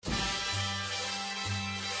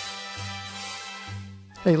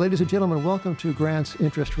Hey, ladies and gentlemen, welcome to Grant's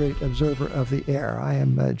Interest Rate Observer of the Air. I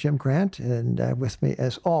am Jim Grant, and with me,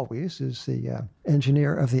 as always, is the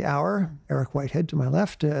engineer of the hour, Eric Whitehead to my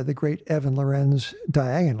left, the great Evan Lorenz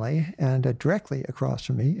diagonally, and directly across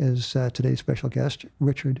from me is today's special guest,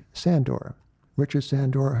 Richard Sandor. Richard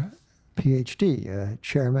Sandor, PhD,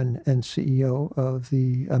 chairman and CEO of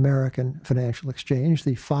the American Financial Exchange,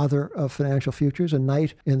 the father of financial futures, a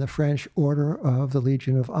knight in the French Order of the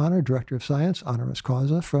Legion of Honor, director of science, honoris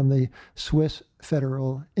causa, from the Swiss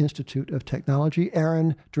Federal Institute of Technology,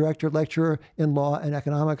 Aaron, director, lecturer in law and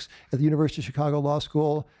economics at the University of Chicago Law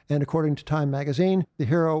School, and according to Time magazine, the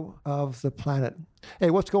hero of the planet. Hey,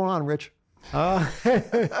 what's going on, Rich? Thanks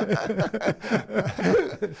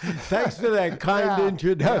for that kind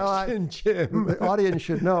introduction, Jim. The audience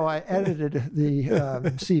should know I edited the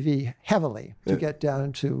CV heavily to get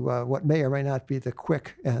down to what may or may not be the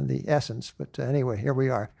quick and the essence. But anyway, here we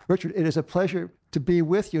are. Richard, it is a pleasure to be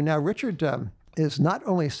with you. Now, Richard is not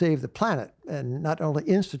only saved the planet and not only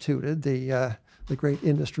instituted the great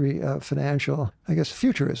industry of financial, I guess,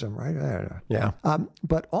 futurism, right? I don't know. Yeah.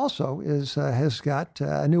 But also has got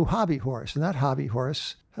a new hobby horse, and that hobby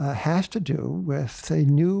horse has to do with a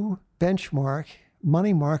new benchmark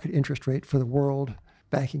money market interest rate for the world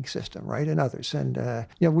banking system, right, and others. And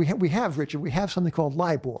we have, Richard, we have something called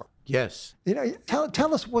LIBOR. Yes.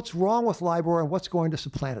 Tell us what's wrong with LIBOR and what's going to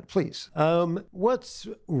supplant it, please. What's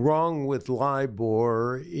wrong with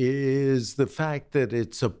LIBOR is the fact that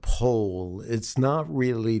it's a poll. It's not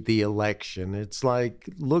really the election. It's like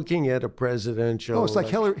looking at a presidential it's like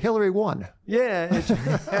Hillary won. Yeah.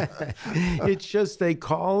 It's just they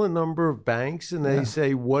call a number of banks and they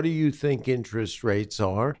say, what do you think interest rates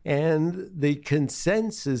are? And the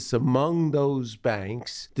consensus among those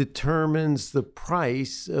banks determines the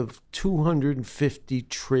price of $250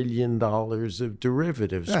 trillion of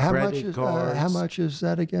derivatives, credit cards. How much is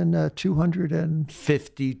that again?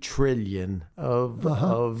 250 trillion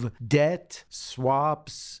of debt.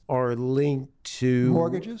 Swaps are linked to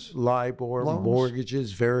mortgages, LIBOR, loans?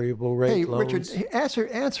 Mortgages, variable rate loans. Richard,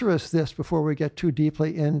 answer us this before we get too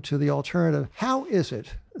deeply into the alternative. How is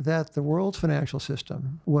it that the world's financial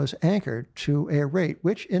system was anchored to a rate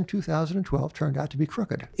which in 2012 turned out to be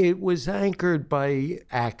crooked? It was anchored by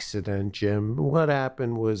accident, Jim. What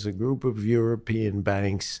happened was a group of European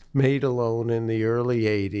banks made a loan in the early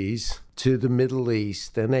 80s to the Middle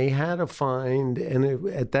East, and they had to find,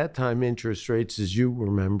 at that time, interest rates, as you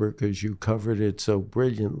remember, because you covered it so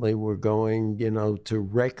brilliantly, were going, to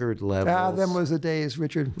record levels. Them was the days,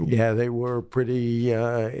 Richard. Yeah, they were pretty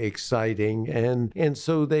exciting, and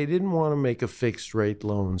so they didn't want to make a fixed rate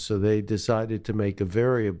loan, so they decided to make a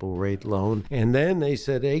variable rate loan, and then they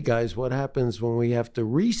said, hey guys, what happens when we have to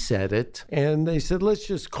reset it? And they said, let's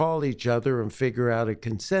just call each other and figure out a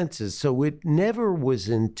consensus. So it never was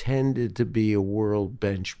intended to be a world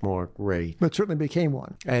benchmark rate. But certainly became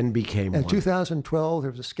one. And became one. In 2012,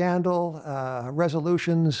 there was a scandal,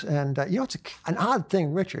 resolutions, and it's an odd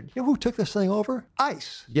thing, Richard. You know who took this thing over?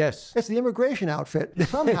 ICE. Yes. It's the immigration outfit.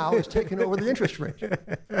 Somehow it's taken over the interest rate.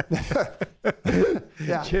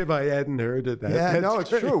 Yeah. Jim, I hadn't heard of that. Yeah,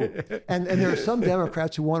 That's it's true. And there are some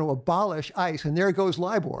Democrats who want to abolish ICE, and there goes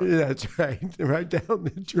LIBOR. That's right. Right down the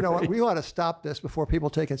drain. You know what? We ought to stop this before people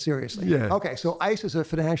take it seriously. Yeah. Okay, so ICE is a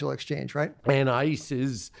financial exchange, right? And ICE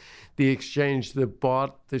is the exchange that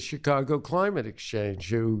bought the Chicago Climate Exchange,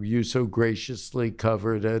 who you so graciously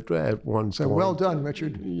covered at one point. So well done,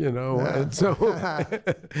 Richard. And so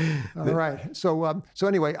all right. So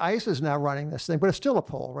anyway, ICE is now running this thing, but it's still a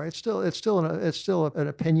poll, right? It's still an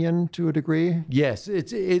opinion to a degree. Yes,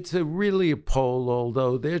 it's really a poll,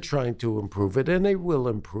 although they're trying to improve it, and they will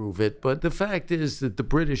improve it. But the fact is that the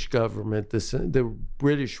British government, the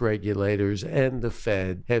British regulators, and the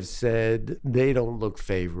Fed have said they don't look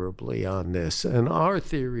favorably on this. And our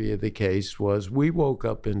theory of the case was we woke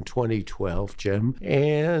up in 2012, Jim,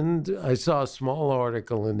 and I saw a small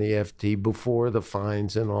article in the FT before the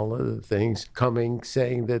fines and all of the things coming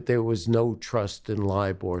saying that there was no trust in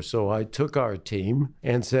LIBOR. So I took our team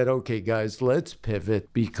and said, okay, guys, let's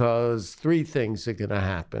pivot because three things are going to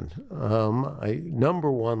happen.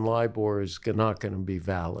 Number one, LIBOR is not going to be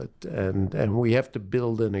valid, and we have to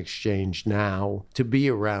build an exchange now to be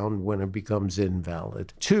around when it becomes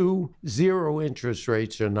invalid. Two, zero interest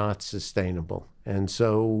rates are not sustainable. And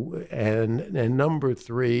so, and number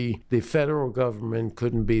three, the federal government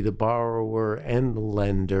couldn't be the borrower and the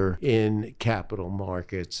lender in capital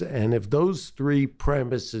markets. And if those three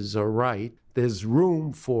premises are right, there's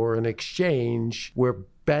room for an exchange where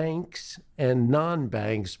banks and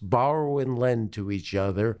non-banks borrow and lend to each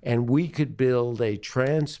other, and we could build a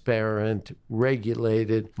transparent,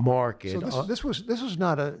 regulated market. So this was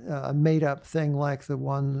not a made-up thing like the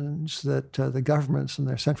ones that the governments and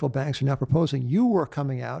their central banks are now proposing. You were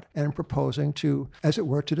coming out and proposing to, as it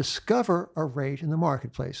were, to discover a rate in the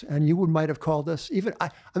marketplace. And you might have called this, even, I'm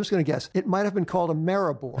just going to guess, it might have been called a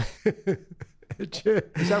Maribor.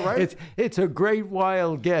 Is that right? It's a great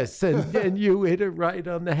wild guess, and you hit it right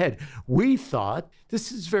on the head. We thought,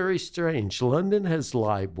 this is very strange. London has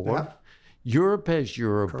LIBOR. Yeah. Europe has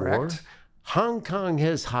Euribor. Correct. Hong Kong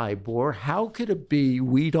has HIBOR. How could it be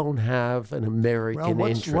we don't have an American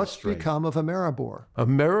interest rate? What's become of a Maribor? A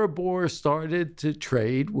Maribor started to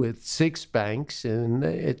trade with 6 banks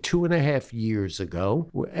 2.5 years ago,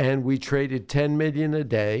 and we traded 10 million a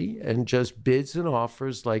day and just bids and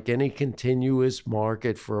offers like any continuous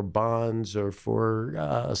market for bonds or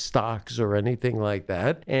for stocks or anything like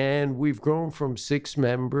that. And we've grown from 6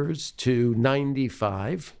 members to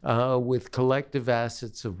 95 with collective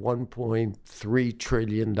assets of $1.3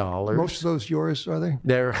 trillion. Most of those yours, are they?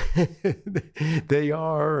 They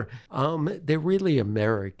are. They're really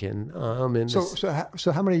American.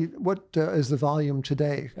 So how many? What is the volume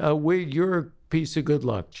today? You're a piece of good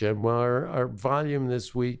luck, Jim. Our volume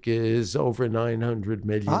this week is over 900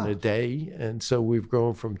 million a day, and so we've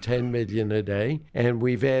grown from 10 million a day, and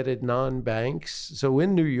we've added non-banks. So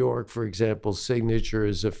in New York, for example, Signature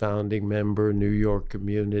is a founding member, New York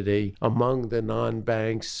Community. Among the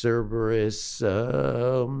non-banks, Cerberus,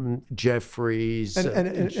 Jeffries.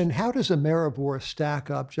 And how does a Maribor stack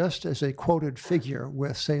up just as a quoted figure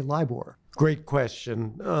with, say, LIBOR? Great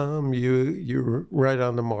question. You're right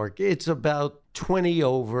on the mark. It's about 20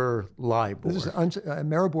 over LIBOR. This is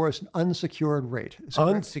Maribor is an unsecured rate.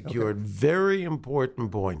 Unsecured, okay. Very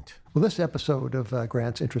important point. Well, this episode of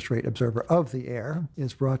Grant's Interest Rate Observer of the Air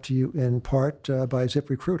is brought to you in part by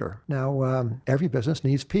ZipRecruiter. Now, every business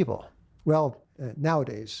needs people. Well,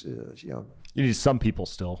 nowadays, you need some people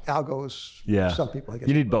still. Algos, some people. I guess.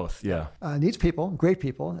 You need both, yeah. Needs people, great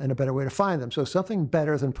people, and a better way to find them. So something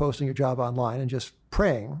better than posting your job online and just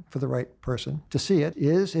praying for the right person to see it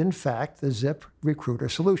is, in fact, the ZipRecruiter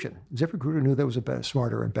solution. ZipRecruiter knew there was a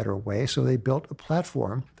smarter and better way, so they built a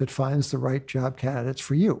platform that finds the right job candidates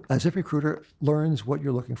for you. ZipRecruiter learns what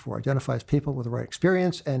you're looking for, identifies people with the right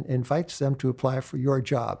experience, and invites them to apply for your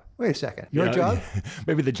job. Wait a second, your job?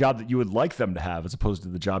 Maybe the job that you would like them to have as opposed to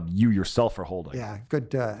the job you yourself are holding. Yeah,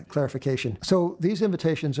 good clarification. So these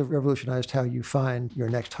invitations have revolutionized how you find your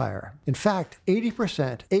next hire. In fact,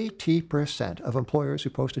 80% of employers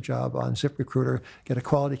who post a job on ZipRecruiter get a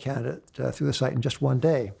quality candidate through the site in just one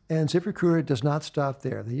day. And ZipRecruiter does not stop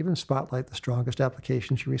there. They even spotlight the strongest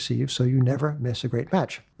applications you receive so you never miss a great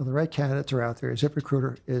match. Well, the right candidates are out there.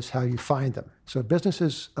 ZipRecruiter is how you find them. So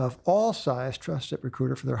businesses of all size trust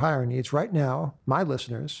ZipRecruiter for their hiring needs. Right now, my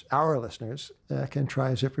listeners, our listeners, can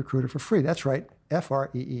try ZipRecruiter for free. That's right,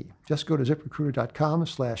 Free. Just go to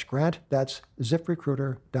ZipRecruiter.com/Grant. That's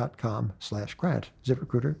ZipRecruiter.com/Grant.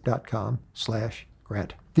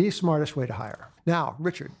 ZipRecruiter.com/Grant. The smartest way to hire. Now,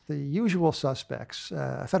 Richard, the usual suspects,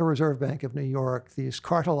 Federal Reserve Bank of New York, these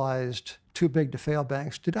cartelized, too big to fail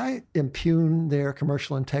banks. Did I impugn their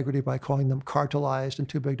commercial integrity by calling them cartelized and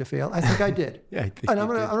too big to fail? I think I did. Yeah, I think and I'm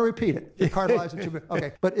going to repeat it. Cartelized and too big.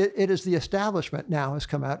 Okay. But it is the establishment now has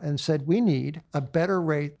come out and said we need a better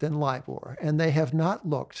rate than LIBOR. And they have not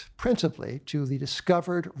looked principally to the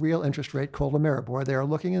discovered real interest rate called a Maribor. They are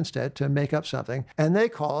looking instead to make up something. And they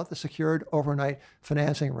call it the secured overnight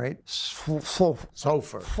financing rate. SOFR.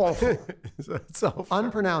 SOFR.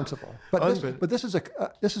 Unpronounceable. But this is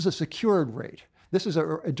a secured rate. This is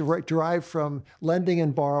a derived from lending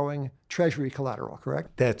and borrowing Treasury collateral,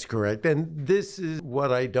 correct? That's correct. And this is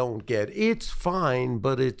what I don't get. It's fine,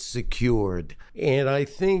 but it's secured. And I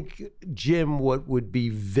think, Jim, what would be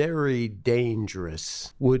very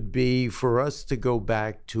dangerous would be for us to go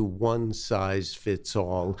back to one size fits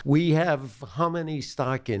all. We have how many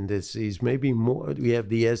stock indices? Maybe more. We have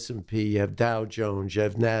the S&P, you have Dow Jones, you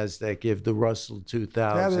have NASDAQ, you have the Russell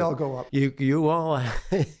 2000. Yeah, they all go up. You all...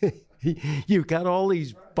 You've got all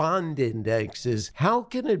these bond indexes. How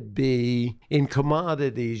can it be in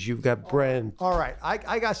commodities you've got Brent? All right.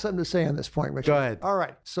 I got something to say on this point, Richard. Go ahead. All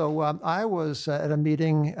right. So I was at a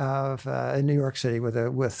meeting in New York City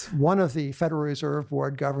with one of the Federal Reserve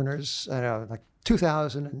Board governors, like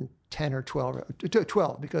 2010 or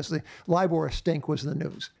 12, because the LIBOR stink was in the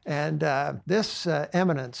news. And this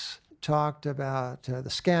eminence talked about the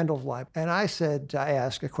scandal of LIBOR. And I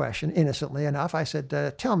asked a question, innocently enough. I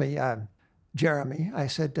said, tell me, Jeremy, I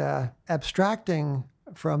said, abstracting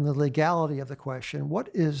from the legality of the question, what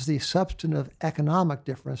is the substantive economic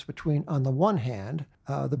difference between, on the one hand,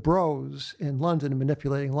 the bros in London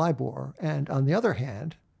manipulating LIBOR, and on the other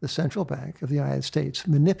hand, the Central Bank of the United States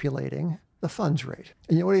manipulating the funds rate?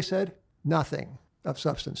 And you know what he said? Nothing of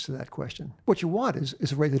substance to that question. What you want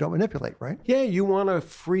is a rate they don't manipulate, right? Yeah, you want a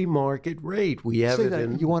free market rate. We have it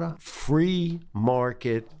in you want a free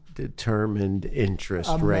market determined interest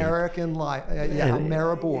rate. American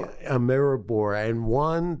Ameribor. Ameribor, and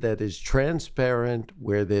one that is transparent,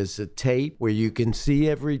 where there's a tape, where you can see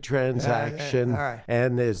every transaction, all right.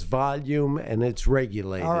 and there's volume, and it's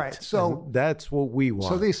regulated. All right, so and that's what we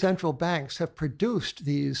want. So these central banks have produced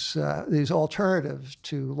these alternatives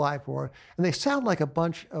to LIBOR, and they sound like a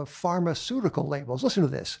bunch of pharmaceutical labels. Listen to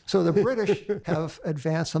this. So the British have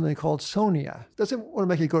advanced something called Sonia. Doesn't want to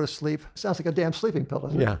make you go to sleep. Sounds like a damn sleeping pill,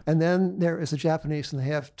 doesn't it? Yeah. And then there is the Japanese, and they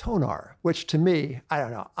have Tonar, which to me, I don't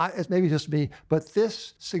know, it's maybe just me, but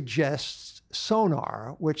this suggests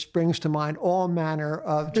sonar, which brings to mind all manner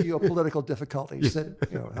of geopolitical difficulties.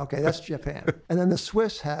 Okay, that's Japan. And then the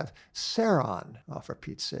Swiss have Saron. Oh, for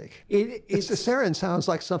Pete's sake. The Saron sounds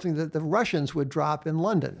like something that the Russians would drop in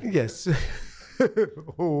London. Yes.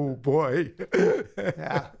 Oh boy.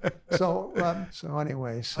 Yeah. So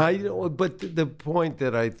anyways. But the point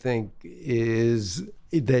that I think is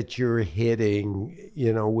that you're hitting,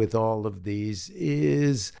 with all of these,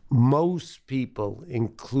 is most people,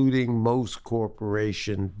 including most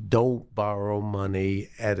corporations, don't borrow money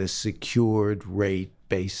at a secured rate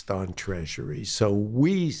based on treasuries. So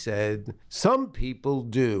we said some people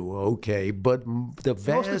do, okay, but the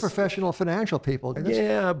vast... Mostly professional financial people.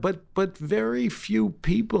 Yeah, but very few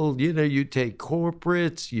people, you take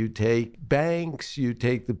corporates, you take banks, you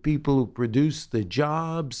take the people who produce the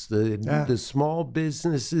jobs, the small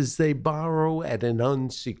businesses, they borrow at an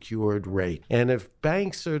unsecured rate. And if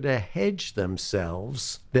banks are to hedge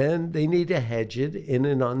themselves, then they need to hedge it in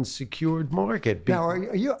an unsecured market. Now,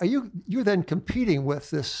 you're then competing with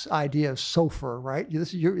this idea of SOFR, right?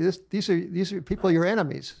 These are people, your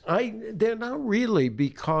enemies. They're not really,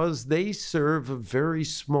 because they serve a very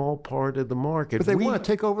small part of the market. But they want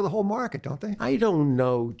to take over the whole market, don't they? I don't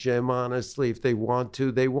know, Jim, honestly, if they want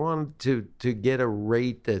to. They want to get a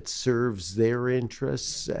rate that serves their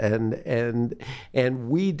interests, and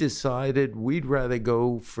we decided we'd rather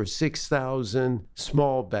go for 6,000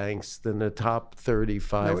 small banks than the top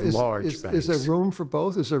 35 large banks. Is there room for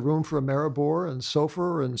both? Is there room for Ameribor and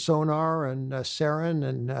SOFR and Sonar and Saron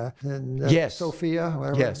and yes. Sophia?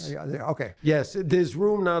 Whatever? Yes. Okay. Yes, there's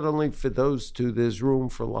room not only for those two, there's room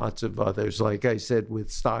for lots of others. Like I said,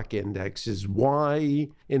 with stock indexes, why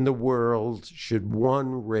in the world should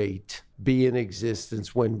one rate be in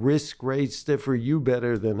existence when risk rates differ? You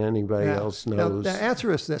better than anybody else knows. Now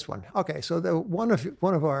answer us this one. Okay, so one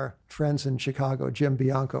of our friends in Chicago, Jim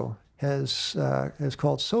Bianco, has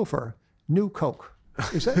called SOFR New Coke.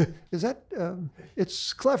 Is that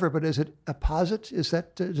it's clever, but is it a posit? Does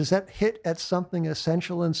that hit at something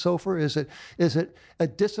essential in SOFR? Is it a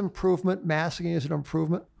disimprovement masking as an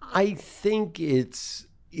improvement? I think it's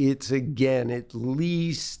again, at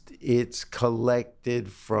least it's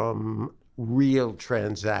collected from real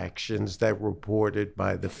transactions that reported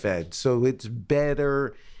by the Fed. So it's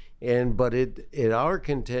better, but in our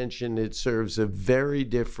contention, it serves a very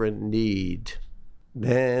different need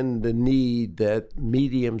than the need that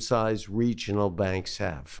medium-sized regional banks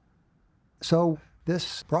have. So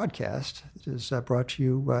this broadcast is brought to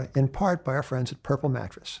you in part by our friends at Purple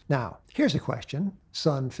Mattress. Now, here's a question,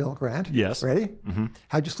 son Phil Grant. Yes. Ready? Mm-hmm.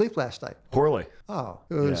 How'd you sleep last night? Poorly. Oh,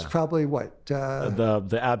 it was probably what?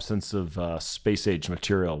 The absence of space-age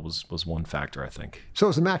material was one factor, I think. So it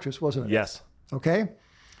was the mattress, wasn't it? Yes. Okay.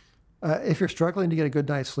 If you're struggling to get a good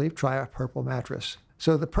night's sleep, try a Purple Mattress.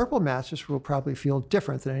 So the Purple Mattress will probably feel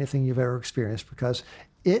different than anything you've ever experienced, because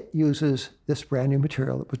it uses this brand new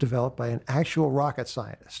material that was developed by an actual rocket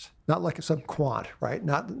scientist, not like some quant, right?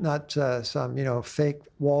 Not some fake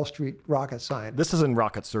Wall Street rocket scientist. This isn't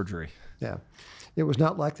rocket surgery. Yeah, it was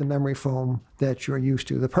not like the memory foam that you're used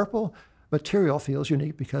to. The Purple material feels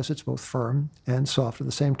unique because it's both firm and soft at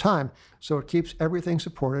the same time, so it keeps everything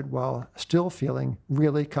supported while still feeling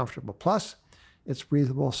really comfortable. Plus, it's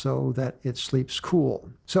breathable so that it sleeps cool.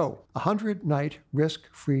 So, 100-night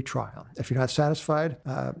risk-free trial. If you're not satisfied,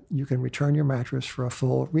 you can return your mattress for a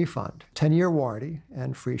full refund, 10-year warranty,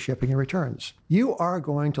 and free shipping and returns. You are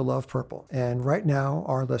going to love Purple. And right now,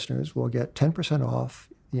 our listeners will get 10% off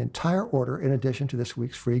the entire order in addition to this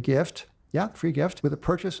week's free gift. Yeah, free gift with the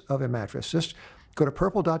purchase of a mattress. Just Go to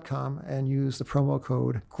purple.com and use the promo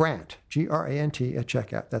code GRANT, G-R-A-N-T, at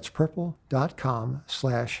checkout. That's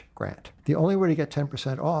purple.com/grant. The only way to get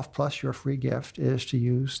 10% off plus your free gift is to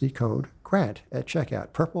use the code GRANT at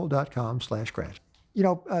checkout, purple.com/grant. You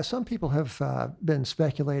know, some people have been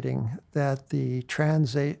speculating that the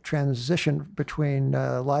transition between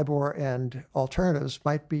LIBOR and alternatives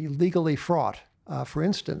might be legally fraught. For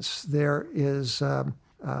instance, there is, in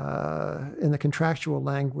the contractual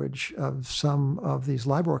language of some of these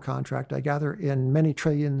LIBOR contracts, I gather in many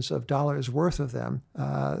trillions of dollars worth of them,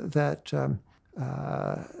 that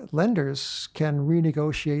lenders can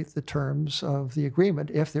renegotiate the terms of the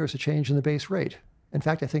agreement if there's a change in the base rate. In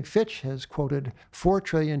fact, I think Fitch has quoted $4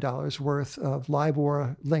 trillion worth of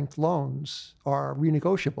LIBOR-linked loans are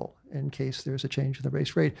renegotiable in case there's a change in the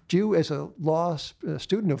base rate. Do you, as a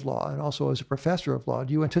student of law and also as a professor of law,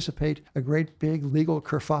 do you anticipate a great big legal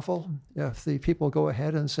kerfuffle if the people go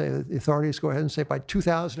ahead and say, the authorities go ahead and say by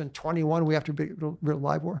 2021 we have to be rid of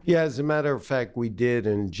LIBOR? Yeah, as a matter of fact, we did.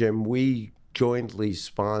 And Jim, we jointly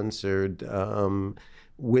sponsored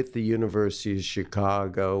with the University of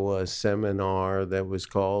Chicago a seminar that was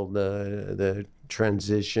called the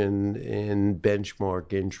Transition in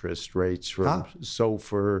Benchmark Interest Rates from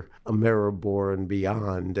SOFR, Ameribor, and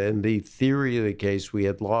beyond. And the theory of the case, we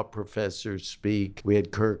had law professors speak, we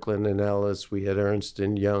had Kirkland and Ellis, we had Ernst &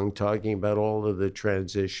 Young talking about all of the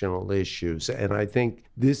transitional issues. And I think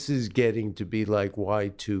this is getting to be like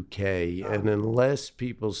Y2K. And unless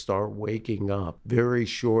people start waking up very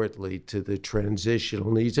shortly to the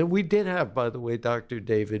transitional needs, and we did have, by the way, Dr.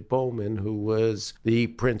 David Bowman, who was the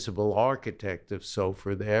principal architect of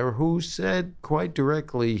SOFR there, who said quite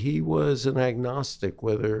directly he was an agnostic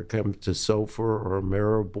whether it comes to SOFR or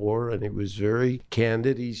Ameribor, and he was very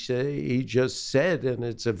candid. He just said, and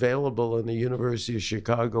it's available on the University of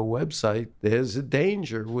Chicago website, there's a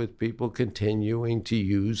danger with people continuing to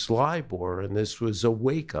use LIBOR, and this was a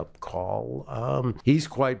wake-up call. He's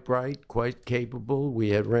quite bright, quite capable. We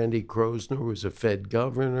had Randy Krosner, who was a Fed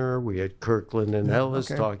governor. We had Kirkland and Ellis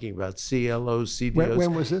talking about CLOs, CDOs.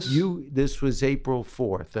 When was this? This was April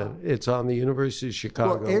 4th. It's on the University of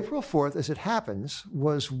Chicago. Well, April 4th, as it happens,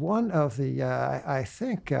 was one of the, I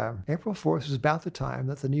think April 4th is about the time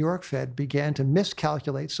that the New York Fed began to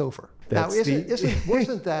miscalculate SOFR.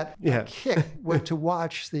 Wasn't that a kick to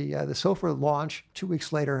watch the SOFR launch 2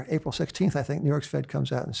 weeks later, April 16th, I think, New York's Fed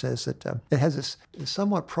comes out and says that it has this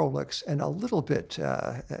somewhat prolix and a little bit,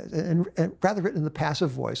 and rather written in the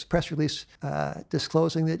passive voice, press release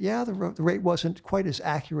disclosing that, the rate wasn't quite as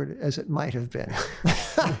accurate as it might have been.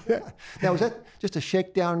 Now, is that just a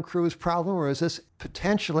shakedown cruise problem, or is this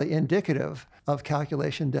potentially indicative of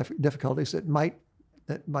calculation difficulties that might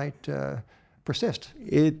persist?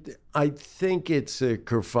 I think it's a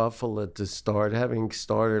kerfuffle at the start. Having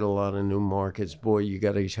started a lot of new markets, boy, you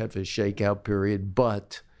got to have a shakeout period,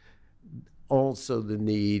 but also the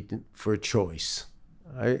need for choice.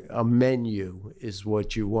 A menu is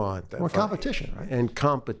what you want. More competition, right? And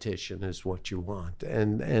competition is what you want.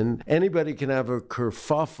 And anybody can have a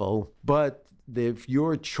kerfuffle, but if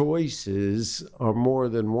your choices are more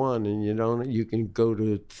than one, and you can go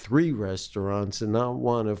to 3 restaurants and not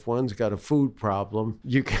one. If one's got a food problem,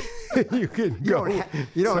 you can go.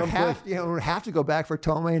 You don't have to go back for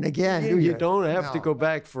ptomaine again. You don't have to go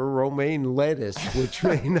back for romaine lettuce, which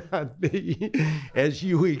may not be as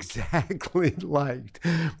you exactly liked.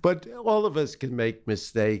 But all of us can make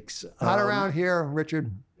mistakes. Not around here,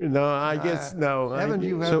 Richard. No, I guess no. Evan,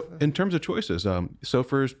 you have... So in terms of choices,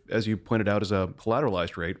 SOFR, as you pointed out, is a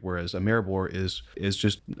collateralized rate, whereas Ameribor is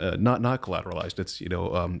just not collateralized. It's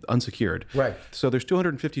unsecured. Right. So there's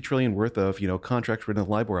 $250 trillion worth of contracts written in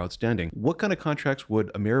LIBOR outstanding. What kind of contracts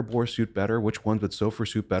would Ameribor suit better? Which ones would SOFR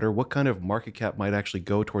suit better? What kind of market cap might actually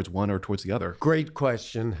go towards one or towards the other? Great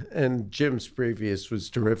question. And Jim's previous was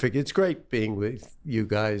terrific. It's great being with you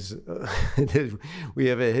guys. We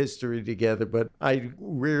have a history together, but I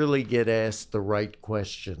rarely get asked the right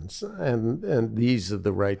questions, and these are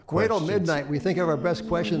the right questions. Wait till midnight. We think of our best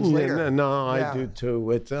questions later. No, I do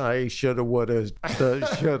too. I shoulda, woulda,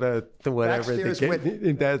 shoulda, whatever.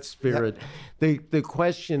 In that spirit. Yep. The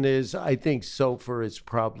question is, I think SOFR is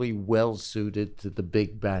probably well suited to the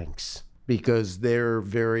big banks, because they're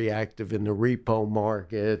very active in the repo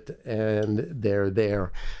market and they're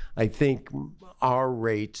there. I think our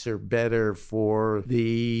rates are better for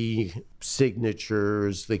the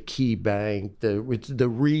Signatures, the Key Bank, the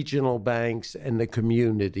regional banks, and the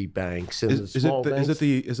community banks. And Is it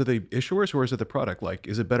the issuers or is it the product? Like,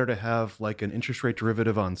 is it better to have like an interest rate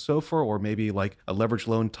derivative on SOFR, or maybe like a leveraged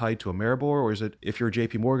loan tied to Ameribor, or is it if you're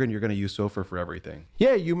JP Morgan, you're going to use SOFR for everything?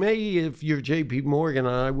 Yeah, you may if you're JP Morgan.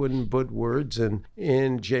 I wouldn't put words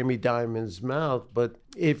in Jamie Dimon's mouth, but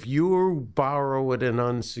if you borrow at an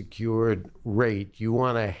unsecured rate, you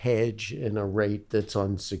want to hedge in a rate that's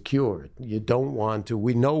unsecured. You don't want to.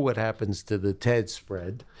 We know what happens to the TED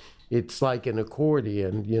spread. It's like an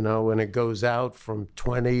accordion, and it goes out from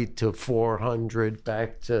 20 to 400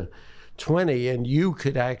 back to 20. And you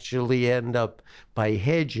could actually end up, by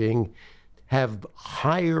hedging, have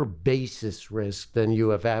higher basis risk than you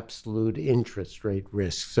have absolute interest rate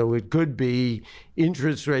risk. So it could be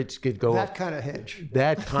interest rates could go that up. Kind of hedge.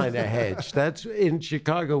 That kind of hedge. That's in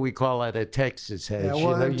Chicago we call that a Texas hedge. Yeah,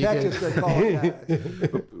 well, in Texas they call it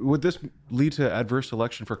that. Would this lead to adverse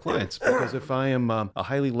selection for clients? Because if I am a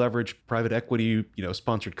highly leveraged private equity,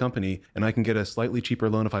 sponsored company, and I can get a slightly cheaper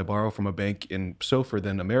loan if I borrow from a bank in SOFR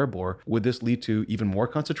than Ameribor, would this lead to even more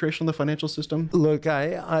concentration in the financial system? Look,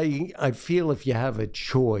 I feel if you have a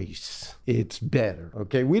choice, it's better.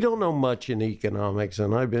 Okay, we don't know much in economics,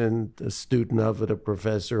 and I've been a student of it, a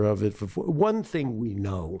professor of it. One thing we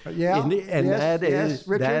know, that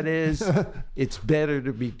is, it's better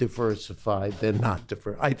to be diversified than not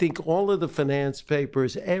diversified. I think all of the finance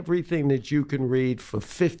papers, everything that you can read for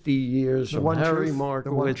 50 years from Harry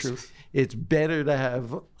Markowitz, it's better to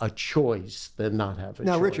have a choice than not have a choice.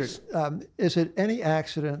 Now, Richard, is it any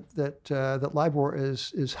accident that LIBOR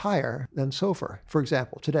is higher than SOFR? For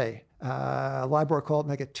example, today, LIBOR called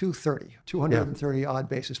make it 230 odd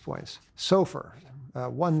basis points. SOFR,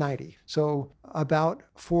 190. So about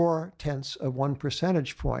 0.4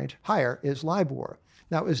 percentage point higher is LIBOR.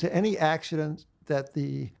 Now, is there any accident that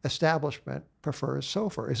the establishment prefers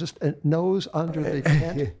SOFR? Is this a nose under the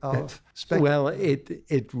tent of speculation? Well,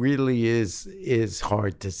 it really is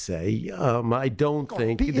hard to say. I don't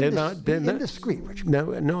think they're not indiscreet, Richard.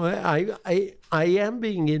 No. I am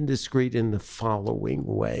being indiscreet in the following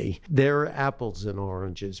way. There are apples and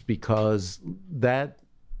oranges because that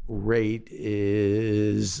rate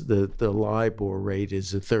is the LIBOR rate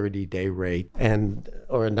is a 30-day rate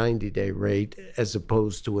or a 90-day rate as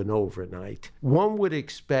opposed to an overnight. One would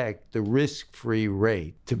expect the risk-free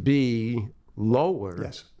rate to be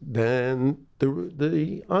lower than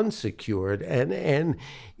the unsecured, and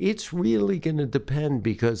it's really going to depend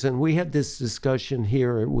because, and we had this discussion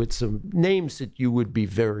here with some names that you would be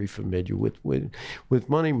very familiar with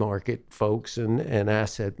money market folks and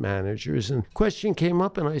asset managers, and the question came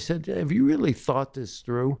up and I said, have you really thought this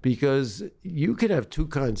through? Because you could have two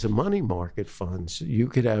kinds of money market funds. You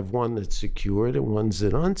could have one that's secured and one's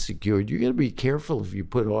that's unsecured. You're going to be careful if you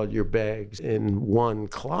put all your bags in one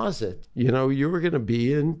closet. You're going to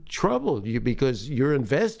be in trouble because your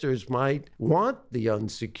investors might want the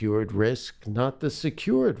unsecured risk, not the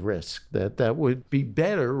secured risk. That would be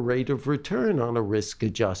better rate of return on a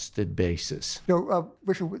risk-adjusted basis.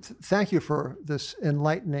 Richard, thank you for this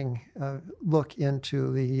enlightening look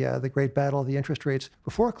into the great battle of the interest rates.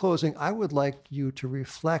 Before closing, I would like you to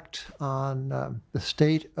reflect on the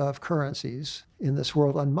state of currencies in this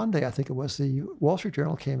world. On Monday, I think it was, the Wall Street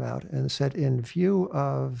Journal came out and said, in view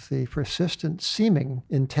of the persistent seeming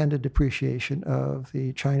intended depreciation of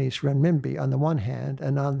the Chinese renminbi on the one hand,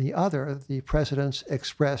 and on the other, the president's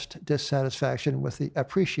expressed dissatisfaction with the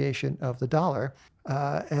appreciation of the dollar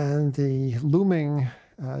and the looming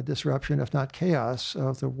disruption, if not chaos,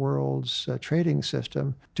 of the world's trading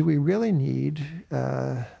system. Do we really need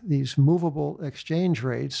these movable exchange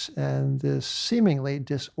rates and this seemingly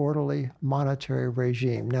disorderly monetary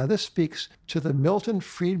regime? Now, this speaks to the Milton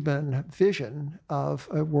Friedman vision of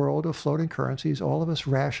a world of floating currencies, all of us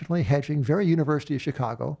rationally hedging, very University of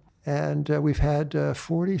Chicago. And we've had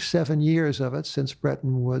 47 years of it since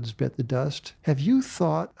Bretton Woods bit the dust. Have you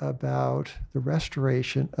thought about the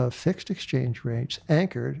restoration of fixed exchange rates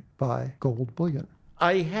anchored by gold bullion?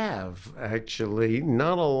 I have, actually.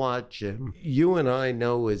 Not a lot, Jim. You and I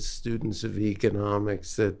know as students of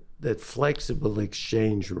economics that flexible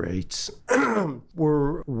exchange rates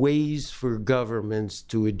were ways for governments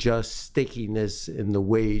to adjust stickiness in the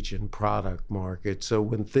wage and product market. So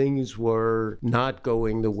when things were not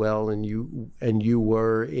going well and you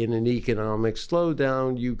were in an economic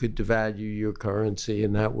slowdown, you could devalue your currency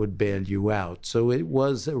and that would bail you out. So it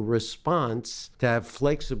was a response to have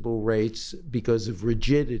flexible rates because of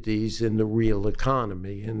rigidities in the real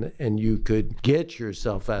economy, and you could get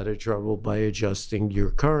yourself out of trouble by adjusting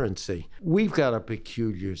your currency. currency. We've got a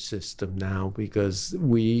peculiar system now because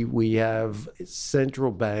we have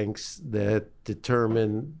central banks that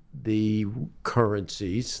determine the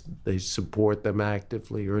currencies. They support them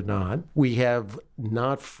actively or not. We have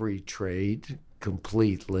not free trade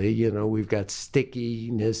completely. You know, we've got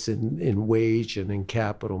stickiness in wage and in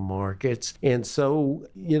capital markets. And so,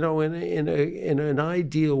 you know, in an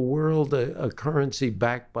ideal world, a currency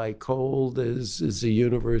backed by gold is the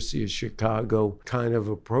University of Chicago kind of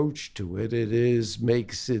approach to it. It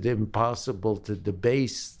makes it impossible to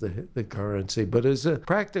debase the currency. But as a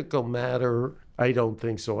practical matter, I don't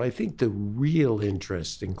think so. I think the real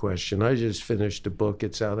interesting question, I just finished a book,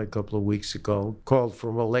 it's out a couple of weeks ago, called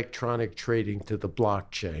From Electronic Trading to the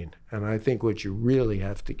Blockchain. And I think what you really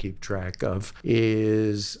have to keep track of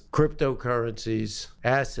is cryptocurrencies,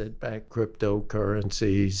 asset-backed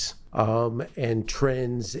cryptocurrencies, and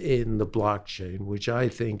trends in the blockchain, which I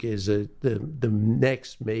think is the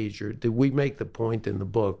next major. We make the point in the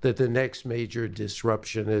book that the next major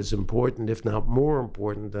disruption is important, if not more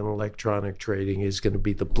important than electronic trading, is going to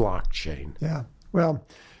be the blockchain. Yeah. Well,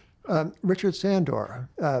 Richard Sandor,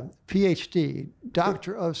 PhD,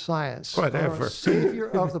 Doctor of Science, whatever, Savior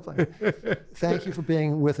of the planet. Thank you for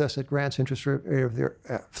being with us at Grant's Interest Rate of the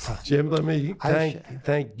Jim, let me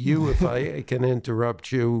thank you if I can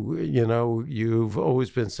interrupt you. You know, you've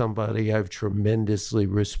always been somebody I've tremendously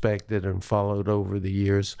respected and followed over the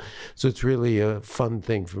years. So it's really a fun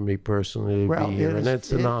thing for me personally to be here, and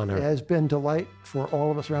it's an honor. It has been a delight for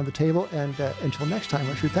all of us around the table. And until next time,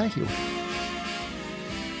 Richard, thank you.